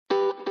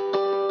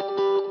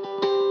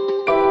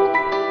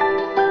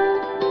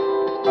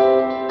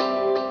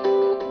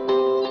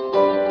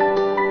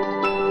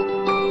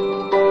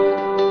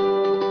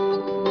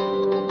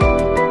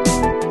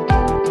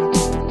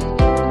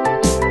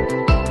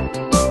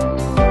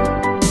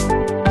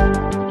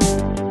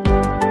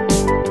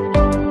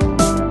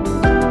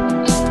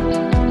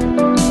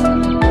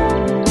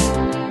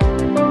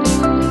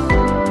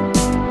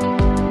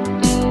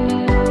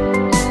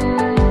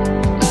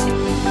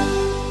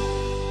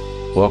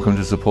Welcome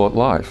to Support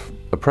Life,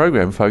 a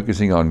program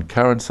focusing on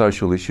current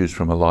social issues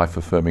from a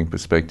life-affirming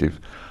perspective.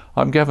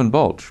 I'm Gavin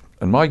Baulch,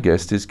 and my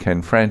guest is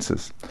Ken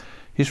Francis.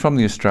 He's from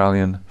the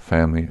Australian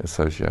Family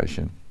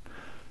Association.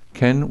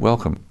 Ken,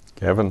 welcome.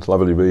 Gavin, it's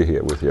lovely to be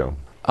here with you.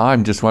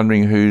 I'm just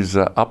wondering who's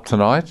up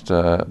tonight.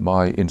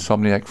 My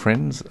insomniac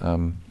friends are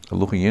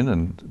looking in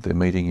and they're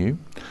meeting you.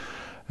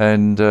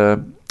 And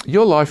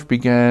your life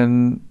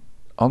began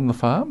on the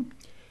farm?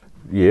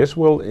 Yes,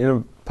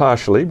 well,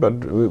 partially, but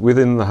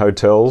within the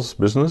hotels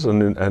business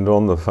and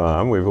on the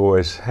farm. We've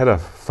always had a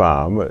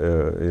farm.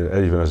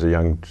 Even as a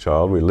young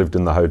child, we lived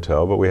in the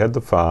hotel, but we had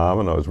the farm,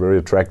 and I was very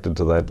attracted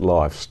to that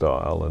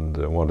lifestyle and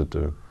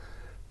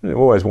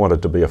always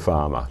wanted to be a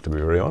farmer, to be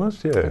very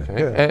honest. Yeah. Okay.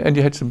 Yeah. And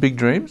you had some big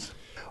dreams?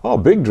 Oh,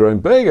 big dream,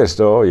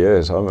 biggest. Oh,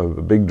 yes, I'm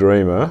a big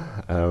dreamer.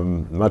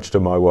 Much to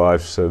my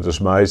wife's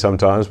dismay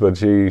sometimes, but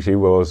she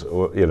was,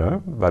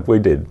 But we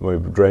did. We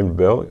dreamed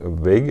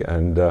big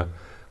and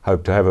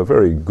hoped to have a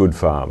very good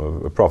farm,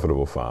 a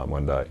profitable farm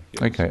one day.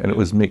 Okay, and it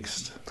was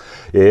mixed?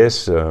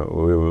 Yes, we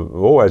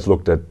always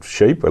looked at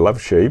sheep. We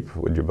love sheep,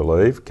 would you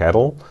believe?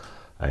 Cattle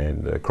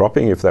and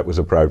cropping, if that was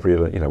appropriate.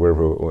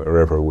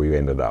 Wherever we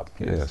ended up.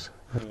 Yes.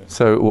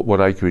 So,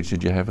 what acreage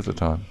did you have at the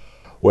time?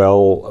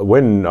 Well,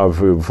 when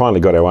we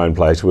finally got our own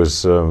place, it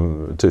was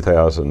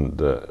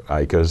 2,000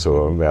 acres,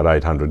 or about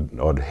 800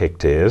 odd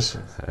hectares,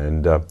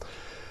 and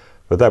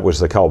but that was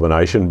the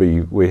culmination.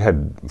 We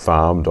had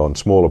farmed on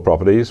smaller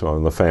properties,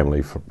 on the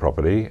family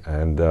property,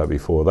 and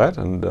before that,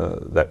 and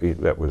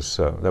that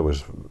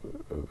was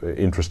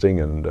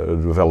interesting and a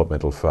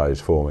developmental phase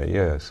for me.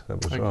 Yes,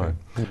 that was right.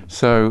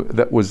 So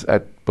that was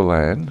at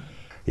Baulch?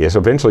 Yes,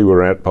 eventually we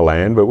were at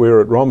Baulch, but we were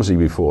at Romsey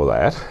before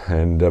that,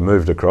 and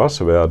moved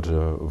across about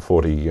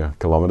 40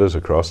 kilometres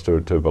across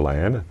to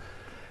Baulch,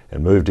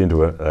 and moved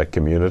into a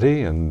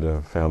community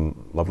and found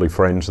lovely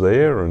friends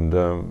there, and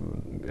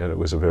it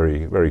was a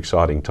very, very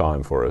exciting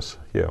time for us.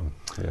 Yeah.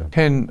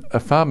 Ken, a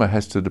farmer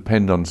has to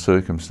depend on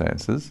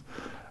circumstances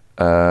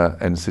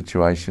and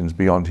situations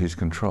beyond his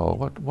control.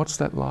 What's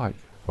that like?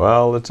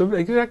 Well,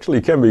 it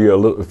actually can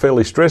be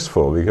fairly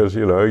stressful because,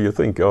 you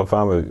think,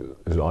 farmer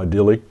is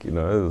idyllic,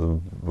 the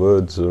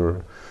birds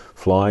are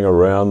flying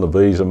around, the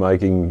bees are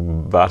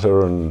making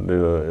butter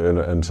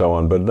and so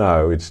on, but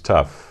no, it's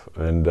tough.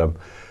 And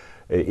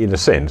in a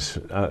sense,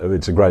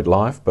 it's a great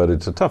life, but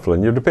it's a tough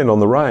one. You depend on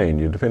the rain,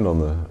 you depend on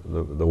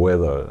the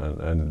weather,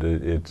 and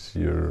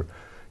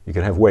you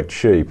can have wet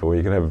sheep, or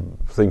you can have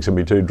things can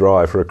be too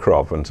dry for a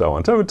crop, and so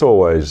on. So it's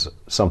always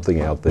something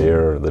out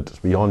there that's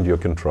beyond your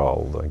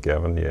control,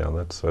 Gavin. Yeah,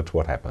 that's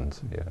what happens.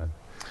 Yeah.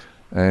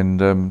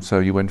 And so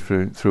you went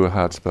through a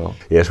hard spell.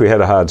 Yes, we had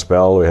a hard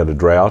spell. We had a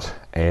drought,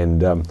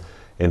 and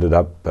ended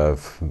up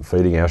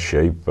feeding our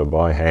sheep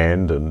by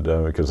hand, and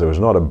because there was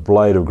not a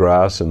blade of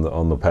grass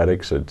on the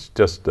paddocks. It's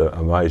just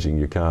amazing.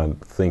 You can't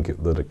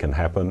think that it can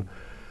happen,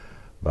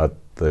 but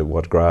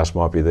what grass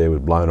might be there was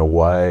blown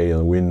away, and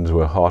the winds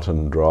were hot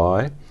and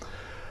dry.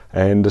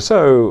 And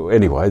so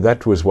anyway,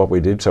 that was what we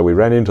did. So we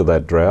ran into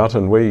that drought,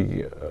 and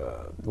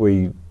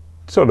we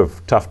sort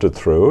of toughed it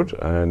through it,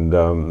 and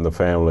the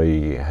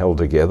family held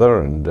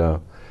together,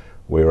 and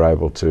we were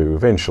able to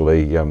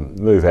eventually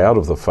move out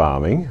of the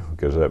farming,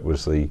 because that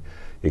was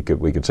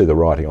we could see the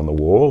writing on the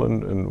wall,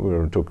 and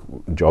we took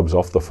jobs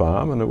off the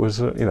farm, and it was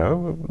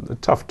a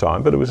tough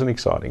time, but it was an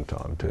exciting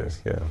time too.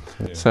 Yeah.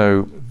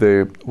 So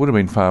there would have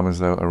been farmers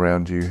though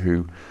around you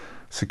who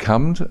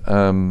succumbed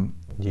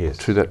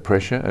to that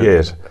pressure.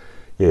 Yes.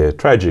 Yeah,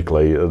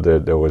 tragically,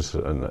 there was,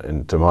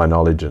 and to my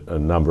knowledge, a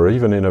number,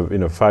 even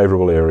in a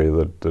favourable area,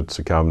 that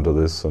succumbed to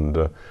this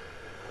and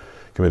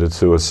committed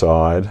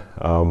suicide.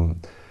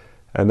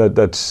 And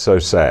that's so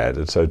sad.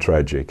 It's so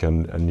tragic,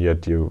 and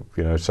yet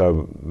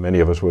so many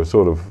of us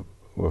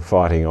were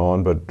fighting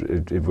on. But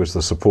it was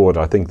the support,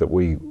 I think, that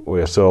we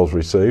ourselves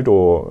received,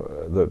 or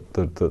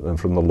and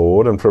from the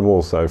Lord, and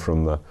also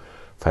from the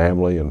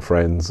family and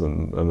friends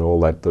and all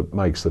that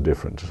makes the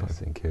difference. I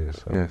think.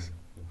 Yes. Yes.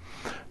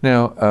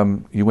 Now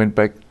you went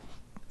back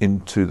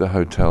into the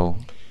hotel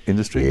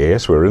industry?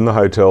 Yes, we're in the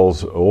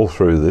hotels all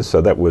through this, so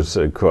that was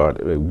quite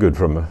good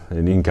from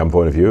an income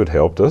point of view. It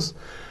helped us.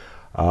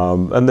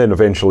 And then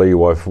eventually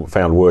I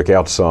found work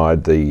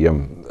outside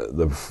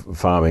the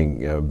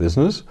farming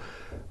business,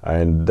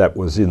 and that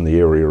was in the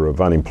area of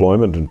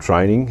unemployment and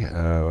training,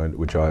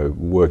 which I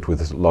worked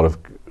with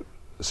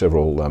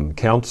several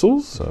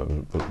councils,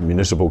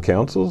 municipal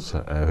councils,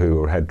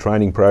 who had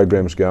training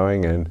programs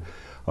going, and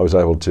I was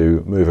able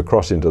to move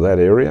across into that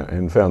area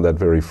and found that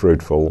very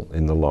fruitful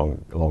in the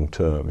long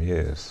term.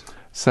 Yes.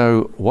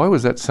 So why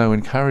was that so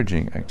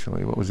encouraging,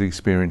 actually? What was the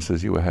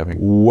experiences you were having?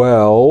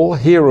 Well,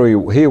 here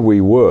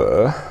we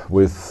were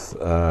with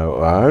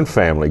our own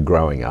family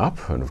growing up,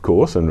 and of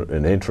course, and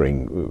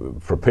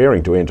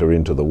preparing to enter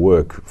into the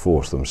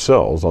workforce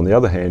themselves. On the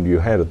other hand, you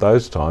had at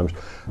those times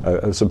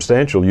a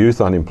substantial youth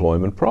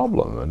unemployment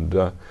problem,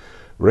 and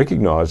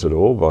recognised it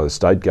all by the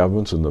state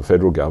governments and the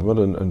federal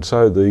government, and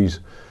so these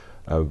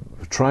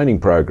training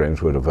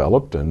programs were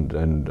developed, and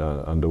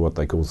under what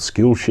they called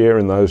Skillshare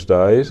in those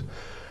days.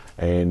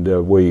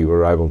 And we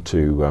were able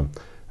to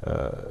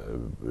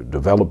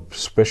develop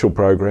special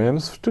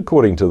programs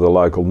according to the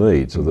local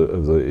needs of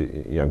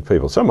the young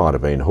people. Some might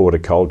have been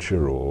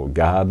horticulture or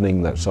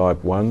gardening, that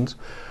type ones.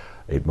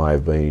 It may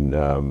have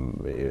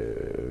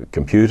been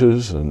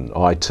computers and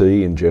IT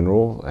in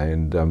general,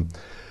 and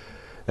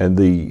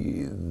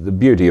the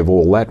beauty of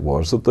all that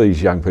was that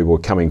these young people were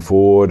coming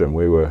forward,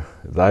 and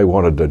they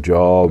wanted a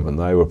job, and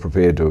they were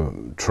prepared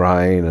to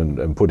train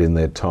and put in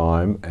their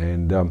time,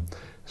 and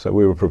so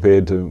we were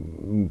prepared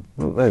to,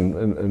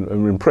 and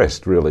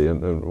impressed really,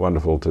 and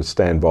wonderful to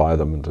stand by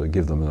them and to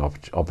give them an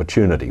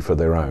opportunity for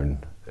their own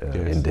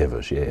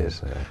endeavours.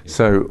 Yes.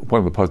 So one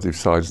of the positive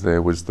sides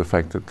there was the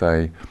fact that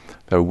they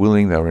were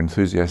willing, they were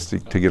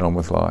enthusiastic to get on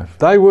with life.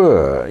 They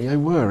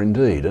were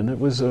indeed, and it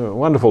was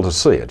wonderful to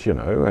see it,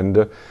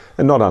 and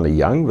not only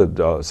young,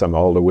 but some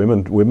older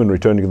women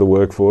returning to the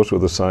workforce were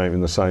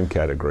in the same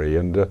category,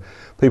 and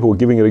people were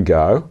giving it a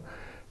go,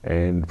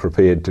 and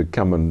prepared to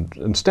come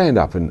and stand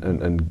up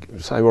and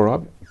say, all right,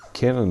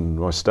 Ken and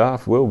my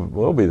staff,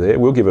 we'll be there,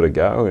 we'll give it a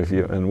go.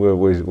 And we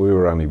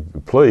were only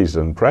pleased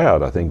and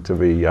proud, I think, to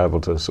be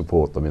able to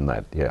support them in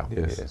that. Yeah.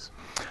 Yes.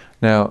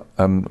 Now,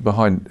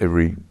 behind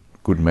every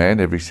good man,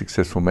 every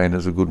successful man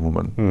is a good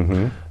woman.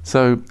 Mm-hmm.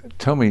 So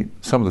tell me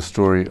some of the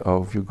story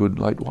of your good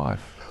late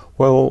wife.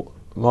 Well,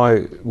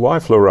 my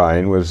wife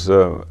Lorraine was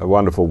a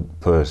wonderful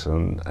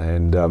person,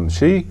 and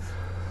she,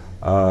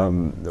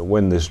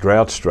 when this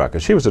drought struck her,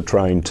 she was a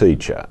trained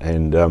teacher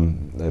and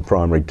a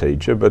primary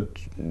teacher, but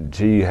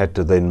she had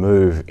to then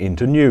move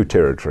into new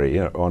territory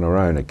on her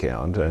own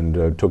account,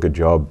 and took a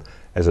job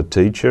as a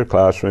teacher,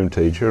 classroom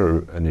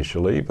teacher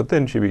initially, but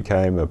then she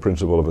became a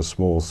principal of a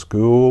small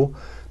school,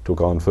 took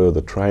on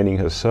further training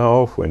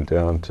herself, went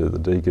down to the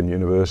Deakin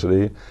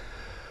University,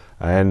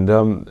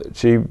 and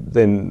she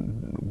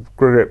then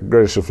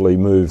progressively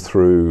moved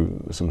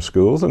through some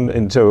schools and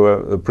into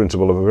a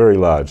principal of a very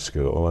large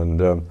school,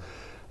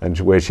 and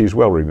where she's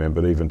well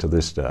remembered even to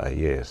this day.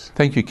 Yes.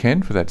 Thank you,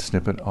 Ken, for that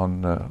snippet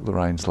on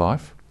Lorraine's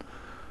life.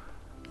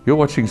 You're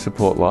watching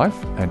Support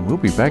Life, and we'll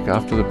be back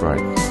after the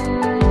break.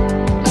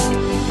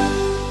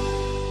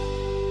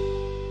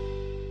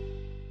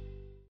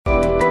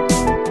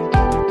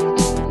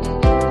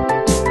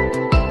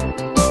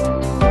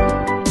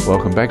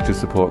 Welcome back to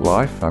Support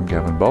Life. I'm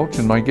Gavin Baulch,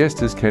 and my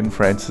guest is Ken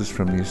Francis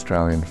from the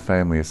Australian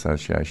Family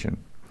Association.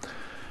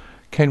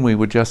 Ken, we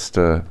were just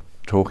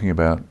talking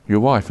about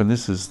your wife, and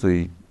this is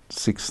the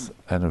 6th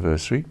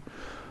anniversary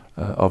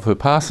of her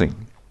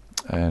passing,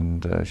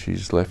 and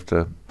she's left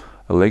a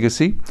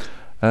legacy.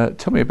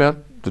 Tell me about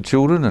the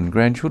children and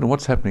grandchildren.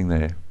 What's happening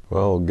there?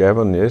 Well,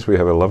 Gavin, yes, we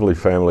have a lovely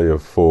family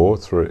of four,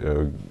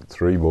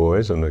 three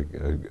boys and a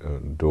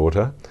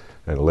daughter,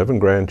 and 11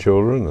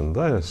 grandchildren, and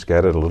they're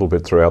scattered a little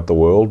bit throughout the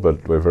world,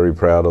 but we're very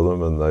proud of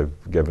them, and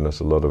they've given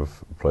us a lot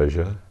of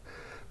pleasure.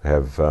 We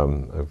have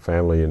a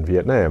family in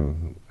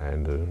Vietnam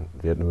and a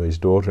Vietnamese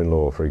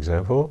daughter-in-law, for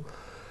example.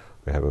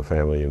 We have a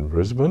family in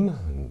Brisbane,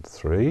 and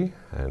 3,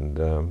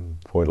 and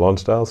Point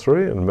Lonsdale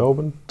 3, and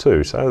Melbourne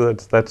 2. So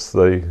that's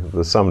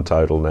the sum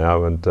total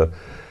now, and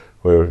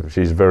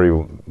she's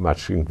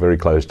very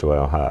close to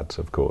our hearts,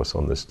 of course,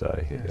 on this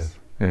day. Yes.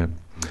 Yeah.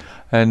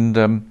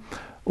 And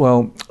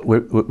well,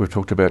 we've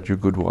talked about your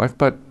good wife,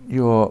 but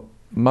your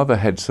mother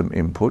had some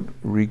input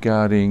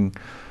regarding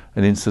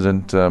an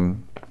incident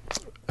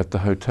at the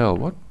hotel.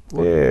 What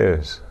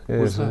Yes.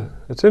 was that?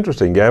 It's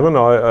interesting, Gavin.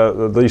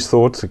 These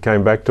thoughts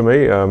came back to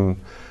me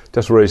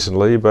just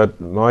recently, but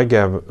my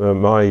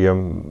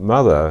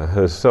mother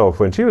herself,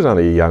 when she was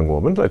only a young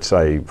woman, let's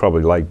say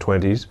probably late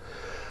 20s,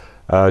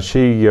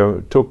 she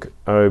took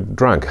a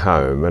drunk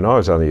home, and I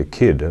was only a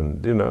kid,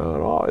 and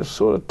I was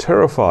sort of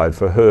terrified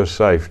for her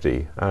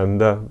safety. And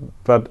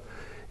but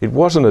it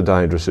wasn't a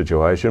dangerous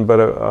situation, but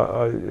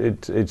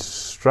it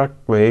struck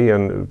me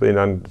and been,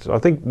 I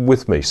think,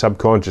 with me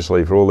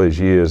subconsciously for all these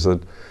years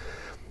that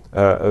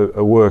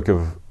a work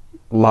of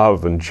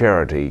love and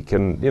charity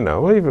can,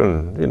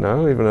 even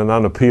an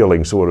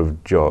unappealing sort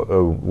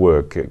of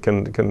work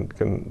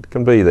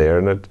can be there,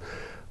 and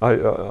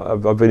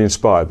I've been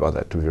inspired by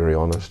that, to be very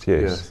honest.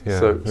 Yes. Yeah.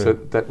 So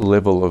that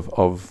level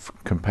of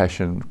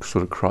compassion,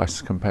 sort of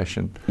Christ's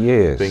compassion,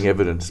 yes, being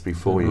evidenced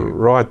before you,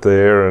 right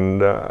there,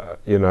 and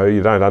you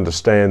don't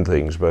understand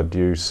things, but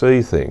you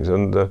see things,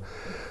 and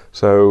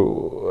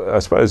so I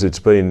suppose it's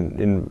been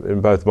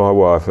in both my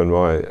wife and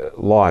my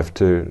life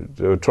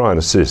to try and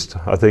assist.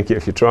 I think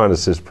if you try and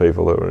assist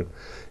people that are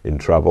in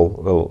trouble,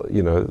 well,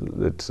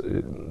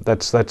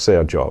 that's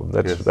our job.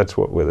 That's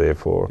what we're there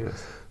for.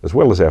 Yes. As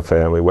well as our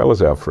family, well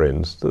as our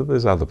friends,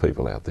 there's other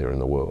people out there in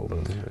the world.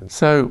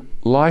 So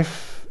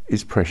life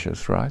is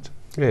precious, right?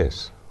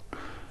 Yes.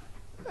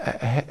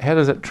 How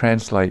does that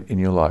translate in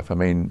your life? I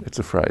mean, it's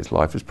a phrase,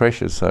 life is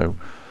precious, so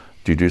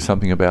do you do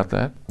something about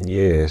that?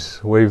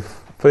 Yes, we've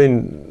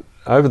been,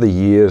 over the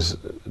years,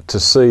 to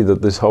see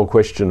that this whole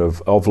question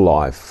of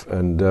life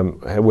and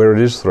where it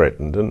is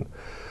threatened, and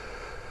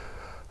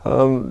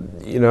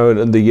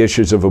and the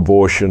issues of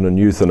abortion and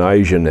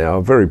euthanasia now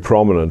are very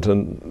prominent,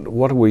 and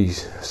what do we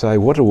say,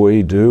 what do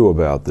we do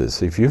about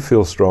this? If you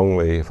feel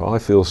strongly, if I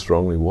feel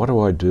strongly, what do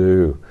I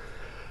do?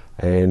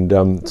 And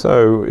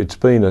so it's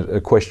been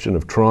a question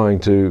of trying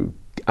to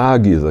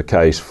argue the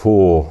case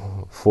for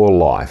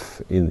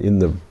life in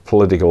the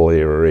political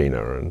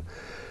arena and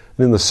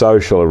in the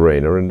social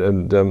arena,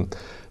 and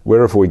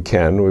wherever we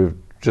can, we've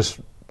just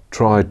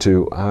tried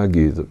to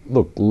argue that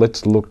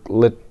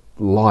let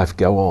life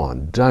go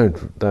on.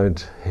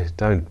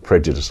 Don't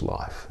prejudice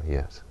life.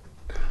 Yes.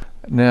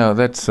 Now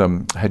that's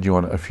had you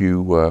on a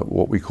few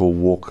what we call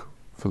walk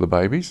for the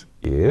babies.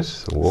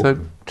 Yes. So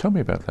tell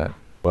me about that.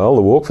 Well,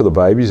 the Walk for the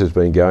Babies has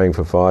been going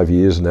for 5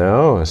 years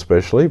now,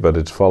 especially, but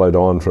it's followed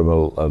on from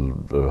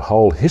a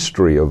whole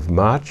history of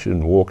march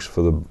and walks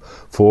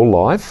for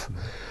life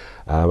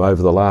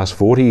over the last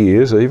 40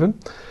 years even.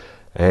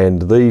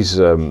 And these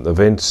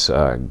events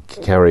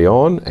carry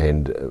on,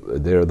 and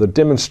they're the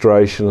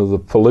demonstration of the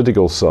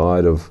political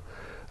side of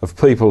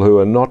people who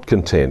are not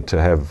content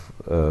to have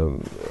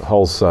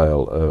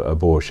wholesale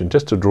abortion,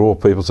 just to draw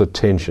people's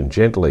attention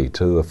gently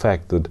to the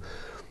fact that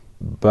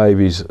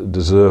babies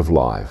deserve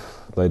life.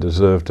 They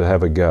deserve to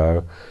have a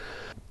go.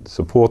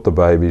 Support the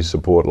babies,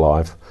 support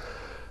life,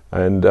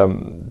 and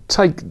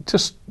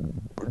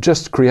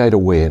just create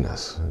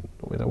awareness.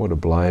 We don't want to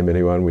blame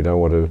anyone. We don't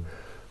want to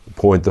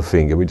point the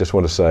finger. We just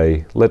want to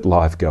say, let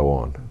life go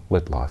on.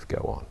 Let life go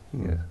on.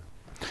 Yeah.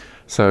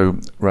 So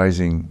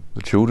raising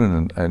the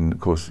children, and of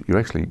course you're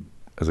actually,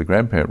 as a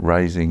grandparent,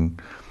 raising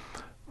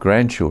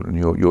grandchildren,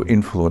 your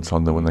influence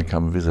on them when they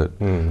come visit.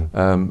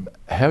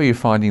 How are you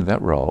finding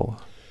that role?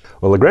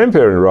 Well, the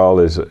grandparent role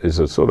is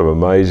a sort of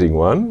amazing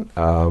one.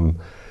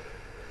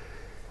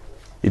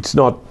 It's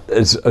not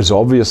as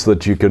obvious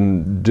that you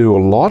can do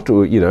a lot.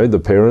 You know, the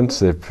parents,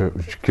 their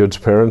kids'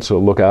 parents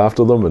will look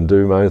after them and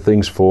do many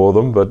things for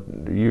them, but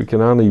you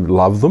can only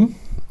love them.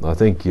 I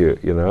think you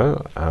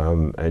know,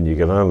 and you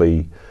can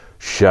only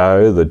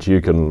show that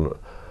you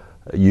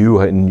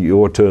in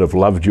your turn have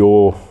loved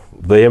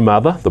their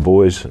mother, the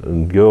boys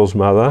and girls'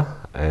 mother,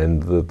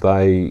 and that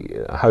they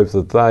hope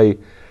that they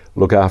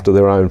look after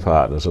their own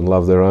partners and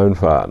love their own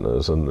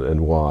partners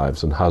and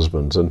wives and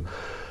husbands. And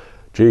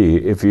gee,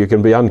 if you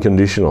can be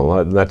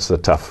unconditional, that's the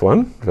tough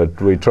one. But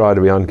we try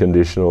to be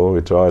unconditional.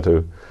 We try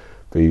to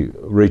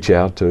reach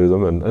out to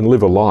them and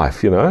live a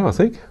life. You know, I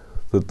think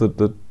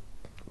that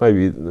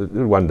maybe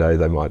one day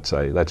they might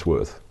say that's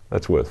worth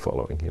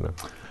following. You know.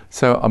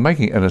 So I'm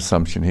making an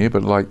assumption here,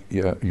 but like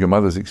your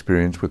mother's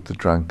experience with the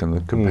drunk and the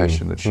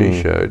compassion that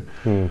she showed,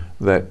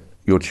 that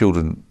your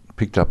children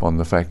picked up on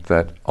the fact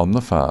that on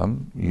the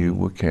farm you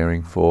were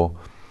caring for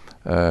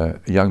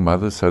young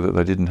mothers so that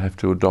they didn't have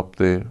to adopt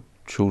their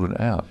children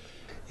out.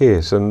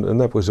 Yes, and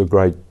that was a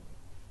great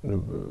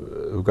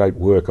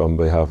work on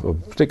behalf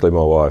of particularly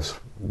my wife's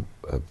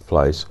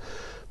place,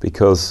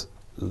 because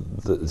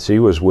she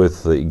was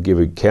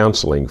giving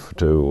counselling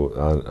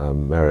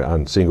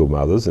to single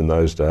mothers in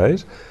those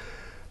days.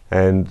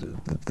 And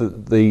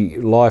the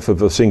life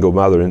of a single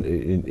mother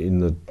in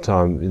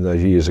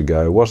those years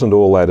ago wasn't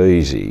all that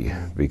easy,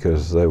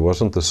 because there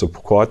wasn't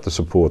quite the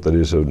support that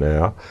is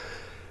now,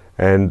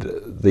 and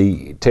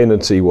the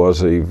tendency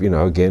was,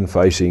 again,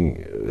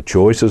 facing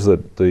choices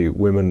that the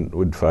women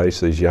would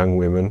face, these young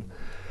women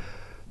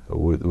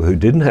who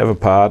didn't have a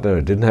partner,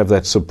 who didn't have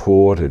that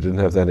support, who didn't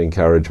have that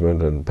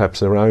encouragement, and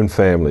perhaps their own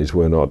families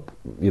were not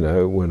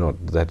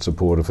that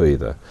supportive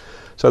either.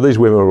 So these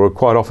women were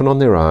quite often on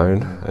their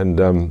own,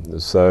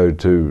 and so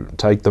to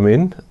take them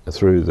in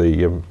through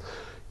the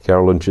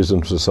Carol and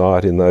Chisholm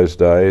Society in those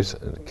days,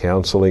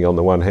 counselling on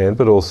the one hand,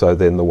 but also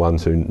then the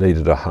ones who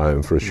needed a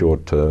home for a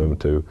short term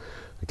to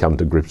come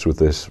to grips with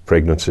this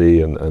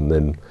pregnancy and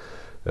then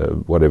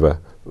whatever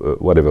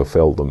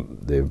fell them,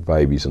 their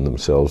babies and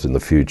themselves in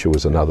the future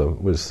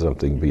was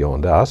something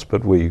beyond us.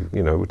 But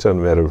it's a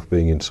matter of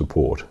being in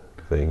support,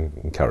 being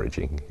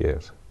encouraging.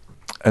 Yes.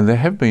 And there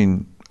have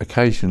been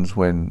occasions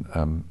when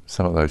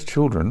some of those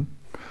children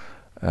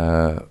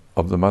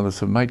of the mothers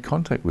have made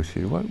contact with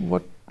you.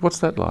 What's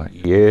that like?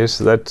 Yes,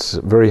 that's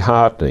very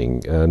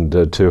heartening, and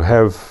to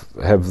have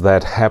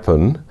that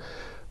happen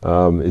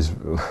is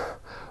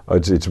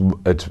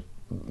it's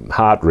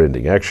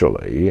heartrending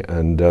actually.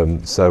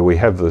 And so we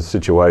have the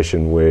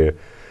situation where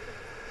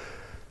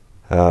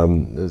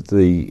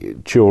the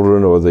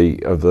children of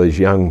these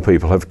young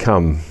people have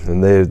come,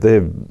 and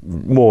they're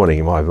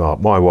mourning my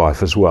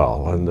wife as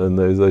well, and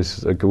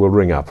they will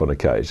ring up on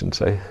occasion and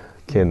say,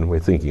 "Ken, we're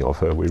thinking of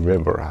her. We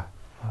remember her."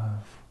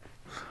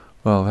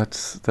 Well,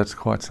 that's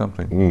quite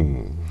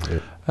something.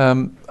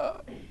 Yeah.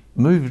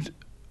 Moved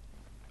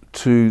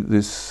to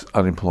this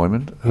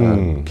unemployment,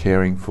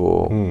 caring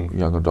for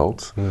young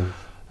adults.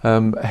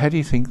 How do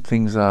you think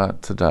things are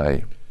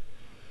today?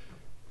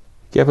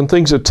 Gavin,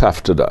 things are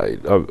tough today.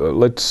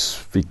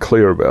 Let's be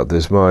clear about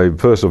this. My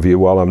personal view,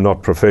 while I'm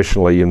not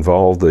professionally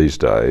involved these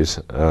days,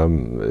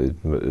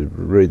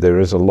 there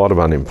is a lot of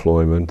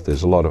unemployment,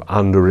 there's a lot of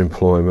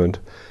underemployment,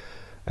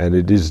 and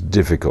it is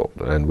difficult.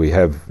 And we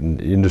have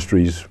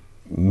industries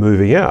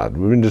moving out,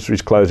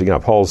 industries closing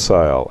up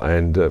wholesale,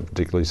 and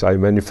particularly, say,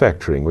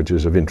 manufacturing, which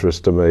is of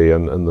interest to me,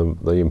 and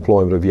the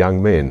employment of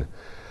young men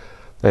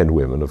and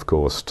women, of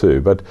course,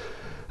 too. But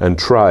and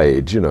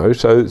trade,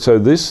 So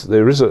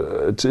there is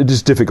it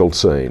is difficult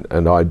scene,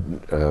 and I,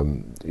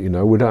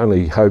 would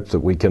only hope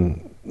that we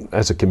can,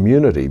 as a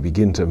community,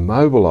 begin to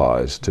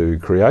mobilise to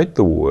create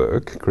the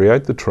work,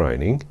 create the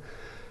training.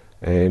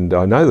 And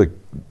I know that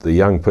the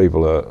young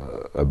people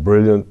are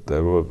brilliant.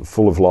 They were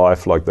full of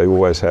life, like they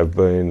always have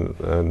been,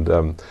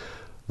 and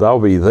they'll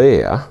be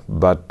there.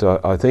 But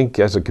I think,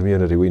 as a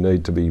community, we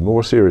need to be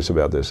more serious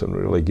about this and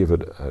really give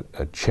it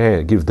a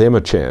chance, give them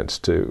a chance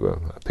to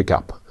pick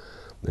up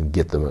and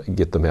get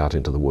them out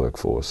into the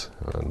workforce.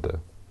 And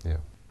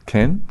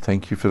Ken,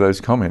 thank you for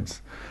those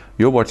comments.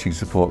 You're watching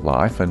Support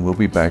Life, and we'll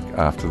be back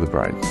after the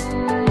break.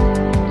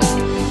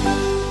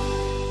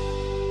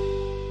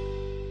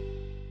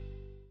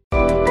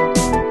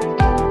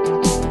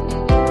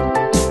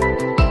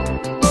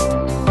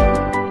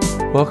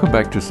 Welcome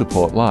back to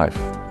Support Life.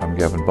 I'm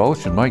Gavin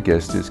Baulch, and my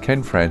guest is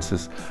Ken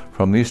Francis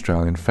from the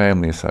Australian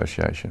Family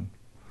Association.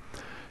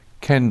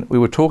 Ken, we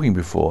were talking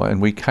before and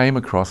we came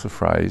across a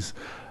phrase,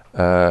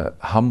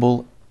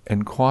 humble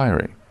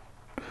inquiry.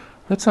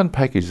 Let's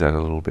unpackage that a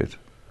little bit.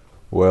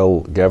 Well,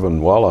 Gavin,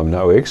 while I'm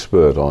no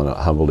expert on a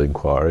humble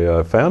inquiry,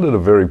 I found it a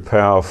very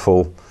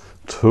powerful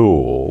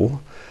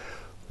tool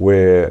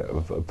where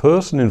a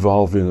person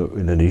involved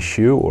in an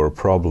issue or a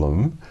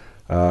problem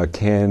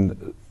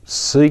can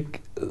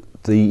seek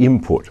the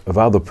input of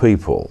other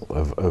people,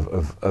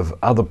 of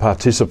other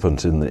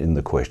participants in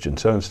the question.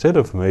 So instead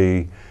of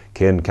me,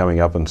 Ken, coming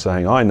up and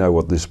saying, I know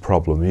what this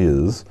problem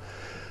is,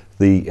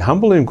 the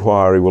humble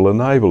inquiry will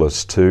enable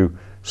us to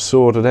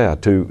sort it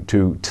out,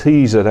 to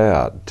tease it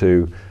out,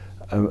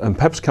 and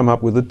perhaps come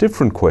up with a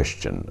different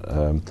question,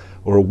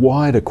 or a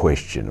wider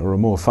question, or a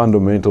more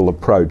fundamental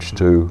approach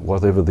to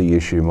whatever the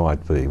issue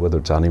might be, whether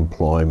it's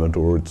unemployment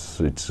or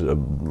it's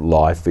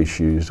life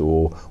issues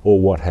or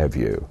what have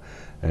you.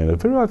 And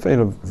I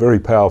found a very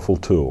powerful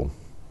tool.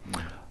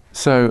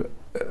 So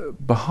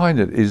behind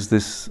it is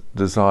this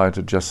desire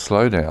to just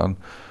slow down,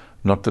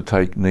 not to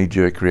take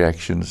knee-jerk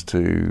reactions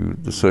to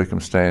the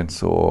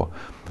circumstance or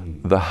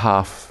the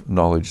half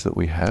knowledge that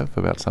we have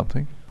about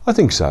something? I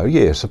think so,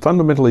 yes.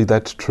 Fundamentally,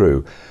 that's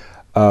true.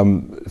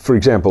 For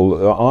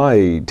example,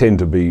 I tend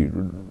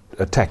to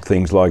attack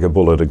things like a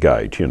bull at a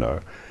gate,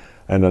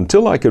 And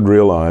until I could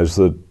realise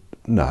that,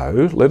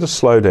 no, let us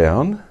slow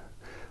down,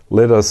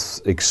 let us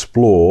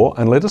explore,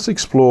 and let us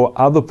explore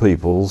other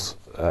people's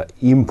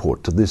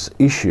input to this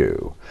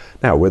issue.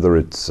 Now, whether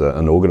it's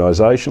an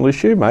organisational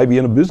issue, maybe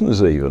in a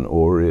business even,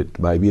 or it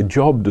may be a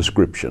job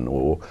description,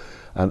 or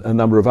a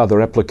number of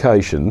other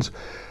applications,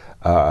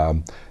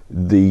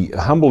 the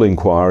humble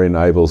inquiry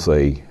enables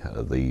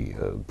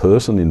the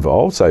person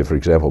involved, say for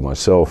example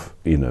myself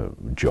in a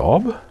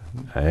job,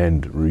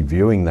 and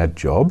reviewing that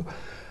job,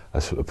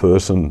 a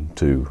person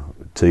to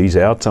tease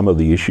out some of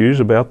the issues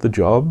about the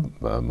job,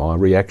 my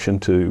reaction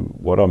to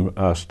what I'm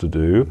asked to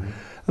do,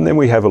 and then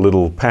we have a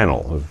little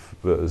panel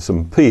of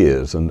some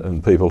peers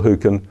and people who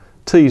can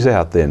tease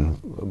out then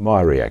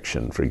my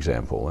reaction, for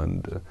example,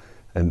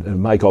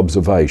 and make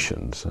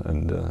observations.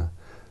 And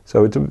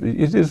so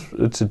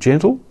it's a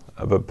gentle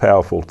but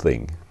powerful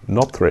thing,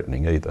 not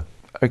threatening either.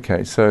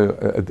 Okay, so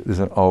there's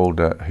an old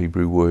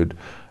Hebrew word,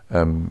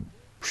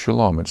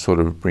 shalom. It sort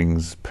of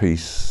brings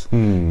peace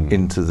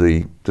into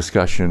the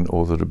discussion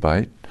or the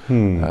debate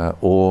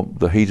or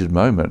the heated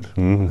moment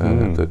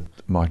that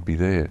might be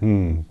there.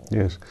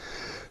 Yes.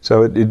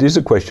 So it is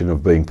a question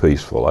of being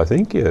peaceful, I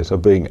think, yes,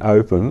 of being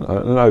open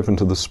and open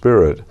to the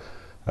spirit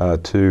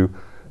to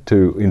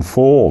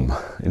inform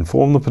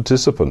the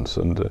participants.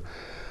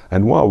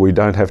 And while we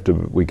don't have to,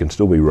 we can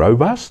still be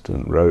robust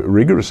and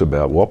rigorous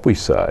about what we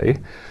say.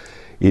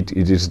 It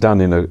is done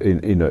in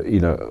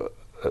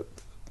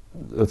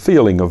a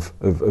feeling of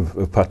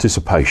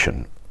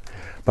participation,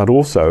 but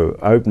also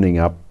opening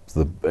up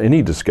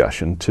any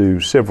discussion to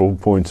several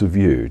points of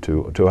view,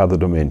 to other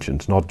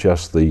dimensions, not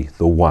just the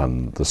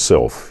one, the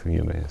self.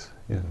 Yes.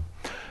 Yeah.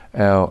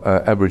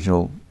 Our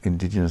Aboriginal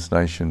Indigenous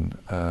nation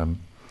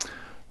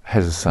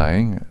has a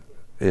saying,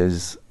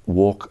 is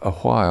walk a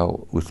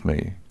while with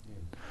me.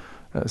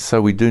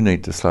 So we do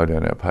need to slow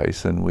down our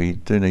pace, and we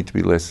do need to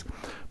be less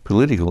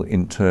political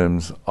in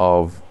terms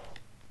of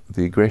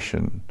the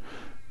aggression,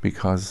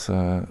 because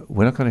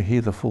we're not going to hear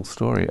the full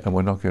story and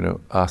we're not going to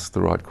ask the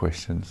right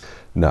questions.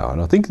 No,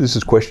 and I think this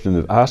is question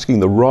of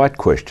asking the right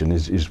question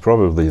is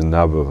probably the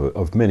nub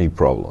of many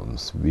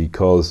problems,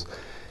 because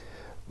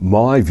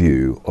my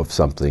view of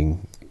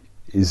something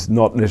is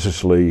not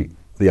necessarily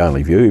the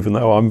only view, even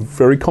though I'm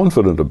very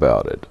confident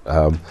about it.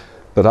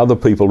 But other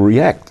people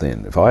react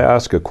then. If I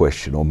ask a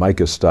question or make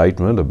a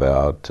statement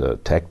about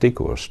tactic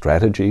or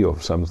strategy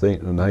of something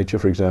in nature,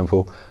 for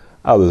example,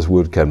 others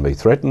can be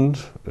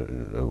threatened,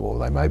 or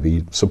they may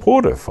be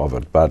supportive of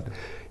it, but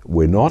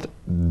we're not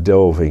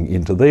delving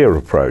into their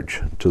approach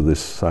to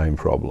this same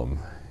problem.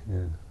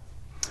 Yeah.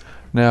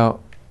 Now,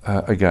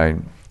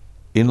 again,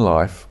 in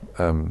life,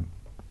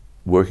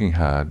 working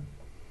hard,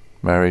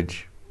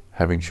 marriage,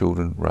 having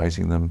children,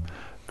 raising them,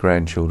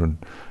 grandchildren,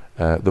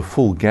 the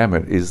full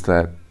gamut is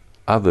that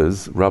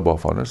others rub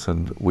off on us,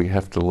 and we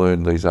have to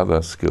learn these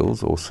other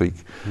skills or seek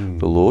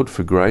the Lord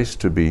for grace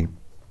to be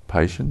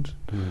patient,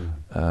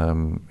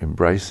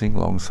 embracing,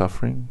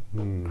 long-suffering,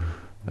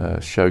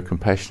 show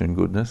compassion and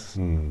goodness.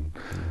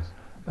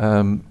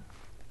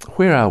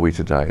 Where are we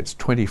today? It's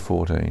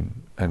 2014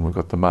 and we've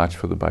got the March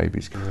for the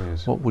Babies.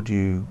 Yes. What would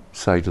you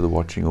say to the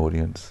watching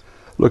audience?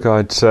 Look,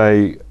 I'd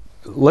say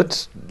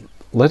let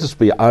us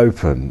be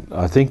open.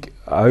 I think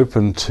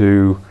open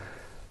to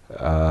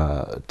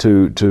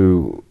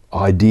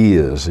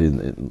ideas,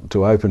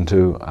 to open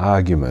to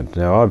argument.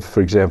 Now,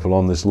 for example,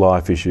 on this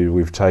life issue,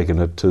 we've taken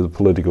it to the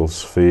political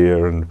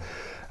sphere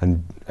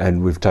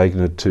and we've taken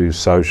it to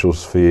social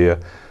sphere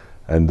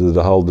and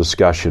the whole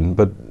discussion.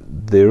 But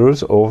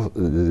there's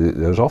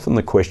often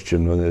the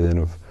question then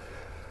of,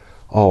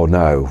 oh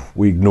no,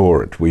 we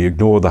ignore it. We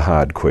ignore the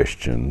hard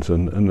questions.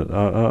 And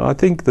I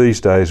think these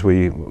days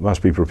we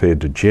must be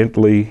prepared to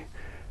gently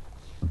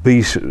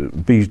be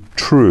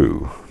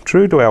true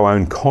to our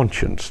own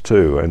conscience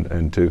too,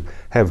 and to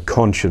have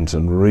conscience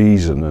and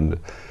reason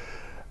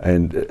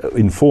and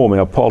inform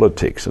our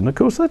politics. And of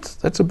course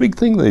that's a big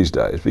thing these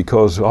days,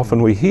 because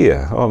often we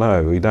hear, oh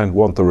no, we don't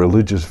want the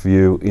religious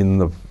view in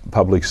the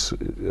public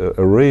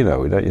arena,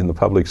 we don't in the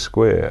public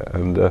square.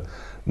 And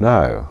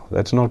no,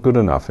 that's not good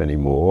enough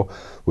anymore.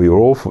 We are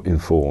all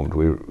informed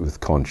with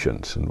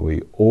conscience, and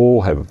we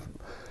all have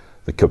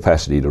the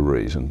capacity to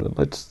reason.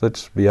 But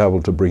let's be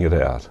able to bring it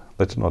out.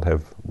 Let's not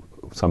have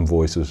some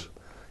voices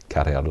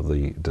cut out of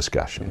the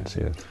discussions.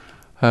 Yeah.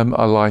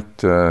 I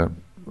liked the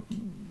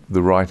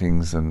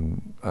writings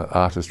and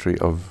artistry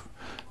of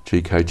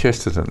G.K.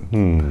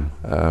 Chesterton.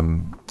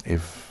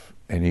 If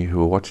any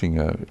who are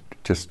watching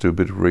just do a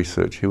bit of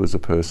research, he was a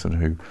person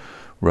who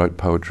wrote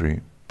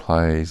poetry,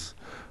 plays,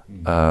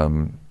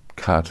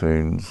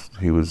 cartoons.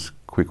 He was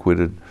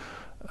quick-witted.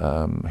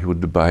 He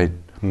would debate.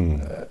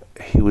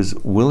 He was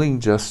willing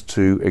just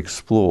to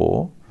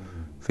explore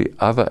the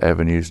other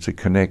avenues to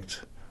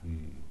connect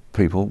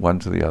people one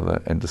to the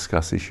other and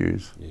discuss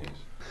issues. Yes.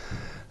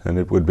 And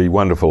it would be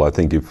wonderful, I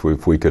think, if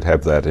we could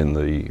have that in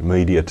the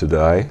media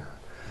today,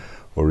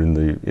 or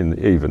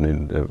even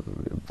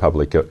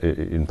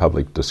in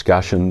public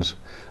discussions,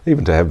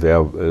 even to have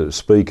our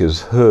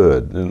speakers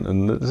heard.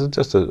 And there's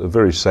just a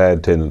very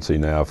sad tendency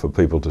now for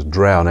people to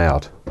drown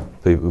out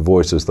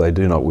voices they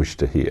do not wish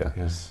to hear.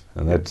 Yes.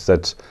 And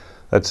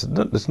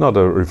that's not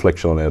a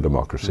reflection on our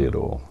democracy at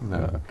all.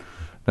 No.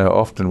 Now,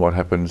 often what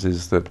happens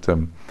is that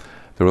the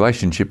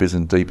relationship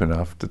isn't deep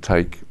enough to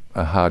take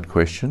a hard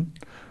question,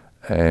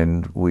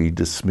 and we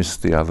dismiss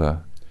the other.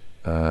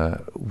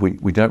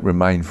 We don't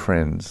remain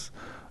friends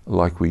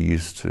like we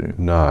used to.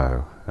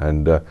 No,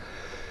 and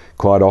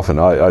quite often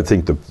I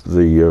think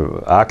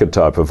the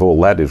archetype of all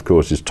that, of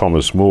course, is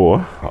Thomas More.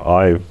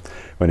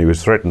 When he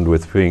was threatened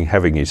with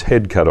having his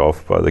head cut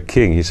off by the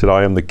king, he said,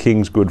 "I am the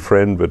king's good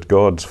friend, but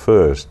God's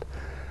first."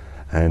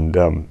 And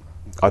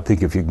I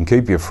think if you can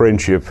keep your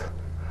friendship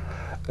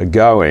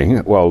going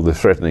while they're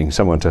threatening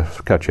someone to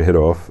cut your head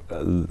off,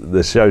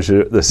 this shows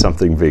you there's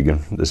something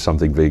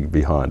big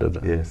behind it.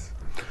 Yes.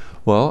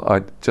 Well,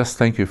 I just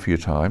thank you for your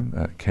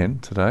time, Ken,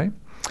 today.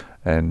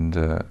 And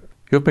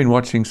you've been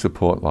watching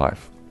Support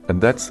Life.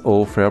 And that's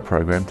all for our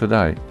program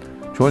today.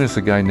 Join us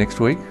again next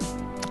week.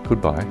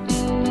 Goodbye.